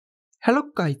Hello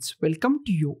guys, welcome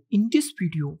to you. In this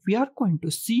video, we are going to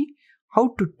see how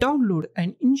to download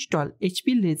and install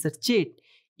HP LaserJet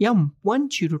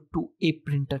M102a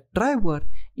printer driver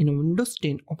in a Windows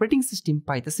 10 operating system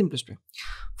by the simplest way.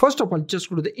 First of all, just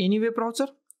go to the Anyway browser.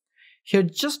 Here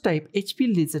just type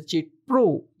HP LaserJet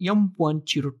Pro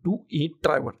M102a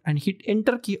driver and hit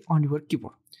enter key on your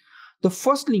keyboard. The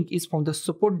first link is from the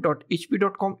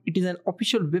support.hp.com. It is an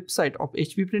official website of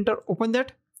HP printer. Open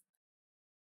that.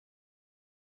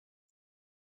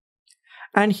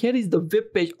 And here is the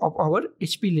web page of our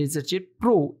HP LaserJet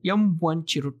Pro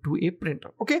M102a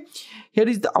printer. Okay, here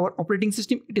is our operating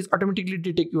system. It is automatically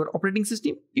detect your operating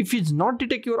system. If it's not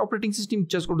detect your operating system,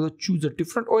 just go to the choose a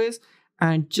different OS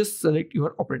and just select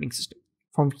your operating system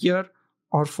from here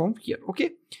or from here.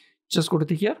 Okay, just go to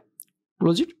the here,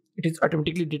 close it. It is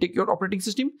automatically detect your operating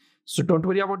system, so don't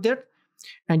worry about that.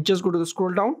 And just go to the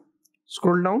scroll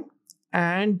down,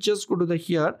 and just go to the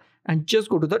here and just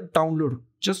go to the download.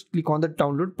 Just click on the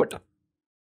download button.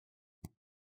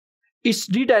 It's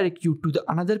redirect you to the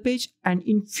another page, and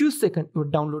in few seconds your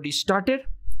download is started.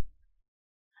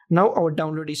 Now our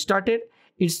download is started.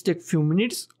 It's take few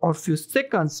minutes or few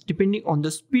seconds depending on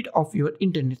the speed of your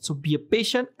internet. So be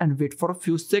patient and wait for a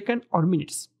few seconds or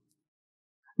minutes.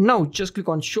 Now just click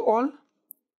on show all.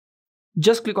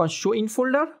 Just click on show in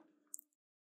folder.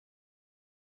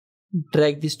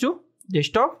 Drag this to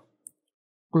desktop.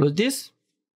 Close this.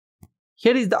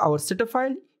 Here is our setup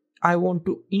file. I want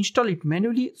to install it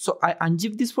manually, so I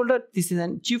unzip this folder. This is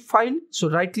an zip file, so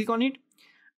right click on it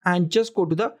and just go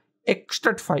to the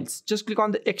extract files. Just click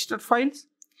on the extract files.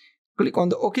 Click on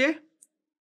the OK.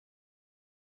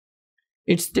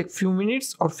 It's take few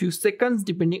minutes or few seconds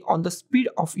depending on the speed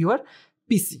of your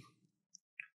PC.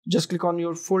 Just click on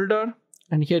your folder,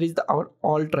 and here is our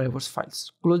all drivers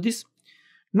files. Close this.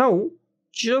 Now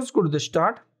just go to the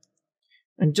start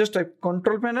and just type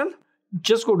control panel.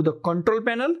 Just go to the control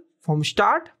panel from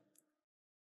start.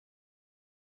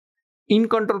 In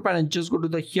control panel, just go to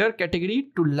the here category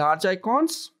to large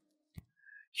icons.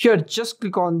 Here just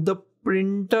click on the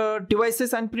printer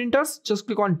devices and printers. Just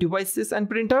click on devices and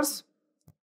printers.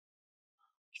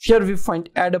 Here we find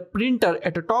add a printer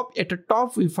at the top. At the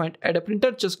top we find add a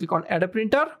printer. Just click on add a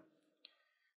printer.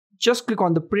 Just click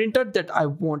on the printer that I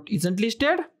want isn't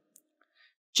listed.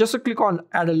 Just click on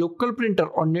add a local printer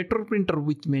or network printer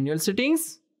with manual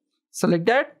settings. Select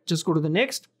that. Just go to the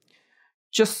next.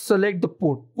 Just select the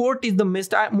port. Port is the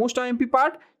most IMP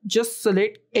part. Just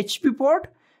select HP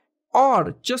port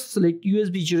or just select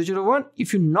USB 001.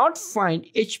 If you not find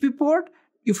HP port,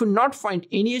 if you not find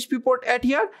any HP port at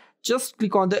here, just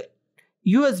click on the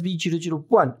USB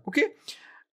 001. Okay.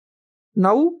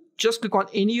 Now just click on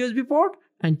any USB port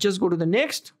and just go to the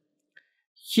next.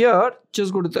 Here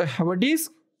just go to the have a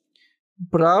disk.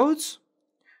 Browse,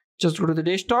 just go to the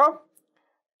desktop,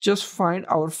 just find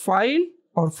our file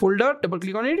or folder, double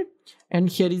click on it, and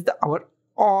here is our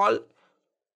all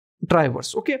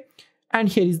drivers. Okay, and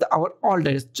here is our all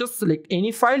drivers. Just select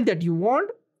any file that you want.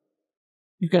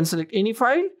 You can select any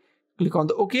file, click on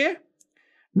the OK.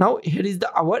 Now here is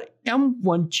our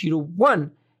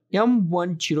M101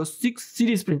 M106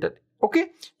 series printer.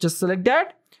 Okay, just select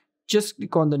that. Just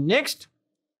click on the next.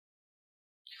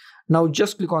 Now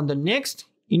just click on the next,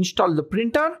 install the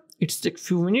printer. It takes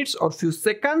few minutes or few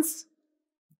seconds.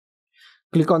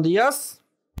 Click on the yes.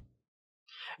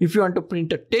 If you want to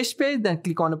print a test page, then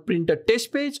click on a printer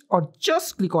test page or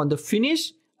just click on the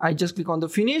finish. I just click on the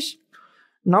finish.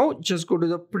 Now just go to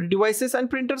the devices and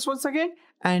printers once again,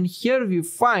 and here we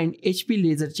find HP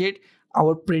LaserJet,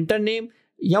 our printer name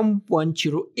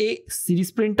M102a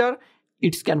series printer.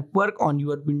 It can work on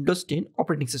your Windows 10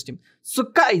 operating system. So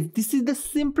guys, this is the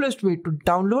simplest way to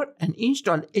download and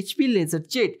install HP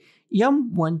LaserJet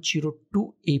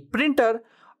M102a printer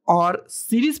or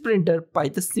series printer by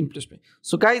the simplest way.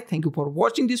 So guys, thank you for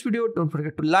watching this video. Don't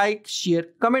forget to like, share,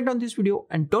 comment on this video,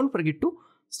 and don't forget to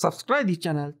subscribe this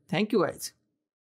channel. Thank you guys.